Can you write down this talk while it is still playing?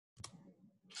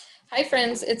Hi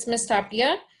friends, it's Miss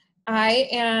Tapia. I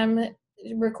am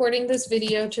recording this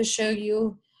video to show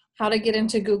you how to get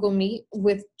into Google Meet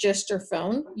with just your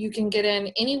phone. You can get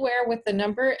in anywhere with the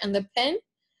number and the PIN,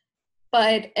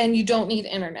 and you don't need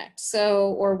internet.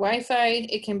 Or Wi-Fi,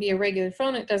 it can be a regular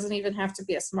phone. It doesn't even have to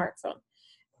be a smartphone.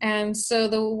 And so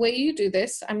the way you do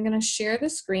this, I'm gonna share the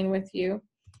screen with you,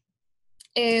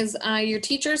 is your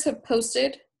teachers have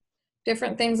posted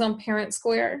different things on Parent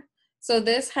Square. So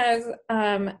this has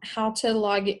how to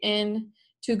log in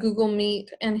to Google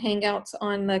Meet and Hangouts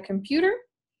on the computer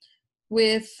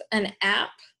with an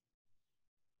app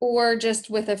or just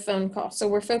with a phone call. So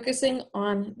we're focusing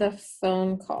on the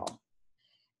phone call.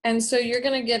 And so you're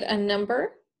gonna get a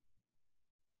number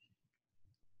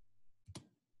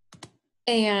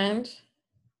and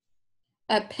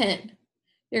a PIN.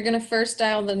 You're gonna first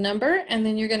dial the number and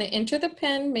then you're gonna enter the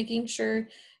PIN, making sure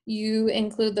you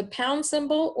include the pound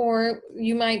symbol, or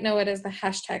you might know it as the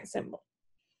hashtag symbol.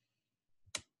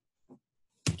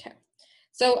 Okay,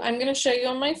 so I'm gonna show you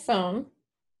on my phone.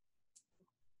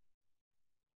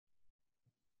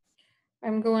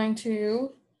 I'm going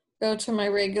to go to my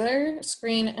regular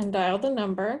screen and dial the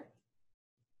number.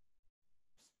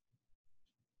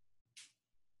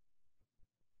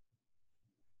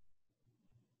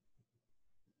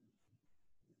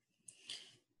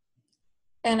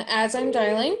 And as I'm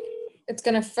dialing, it's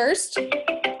gonna first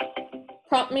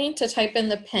prompt me to type in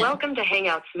the PIN. Welcome to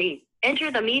Hangouts Meet.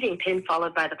 Enter the meeting PIN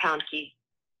followed by the pound key.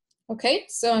 Okay,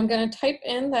 so I'm gonna type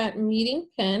in that meeting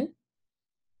PIN,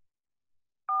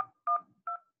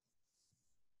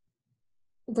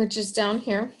 which is down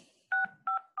here.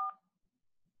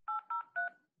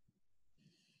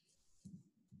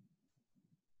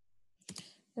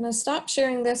 I'm gonna stop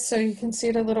sharing this so you can see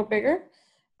it a little bigger.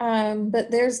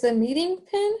 But there's the meeting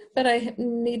PIN, but I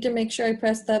need to make sure I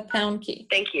press the pound key.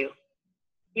 Thank you.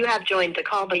 You have joined the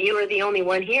call, but you are the only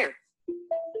one here.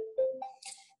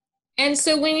 And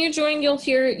so when you join, you'll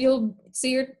hear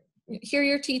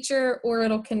your teacher, or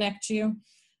it'll connect you.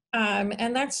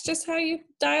 And that's just how you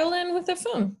dial in with a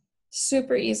phone.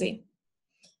 Super easy.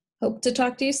 Hope to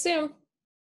talk to you soon.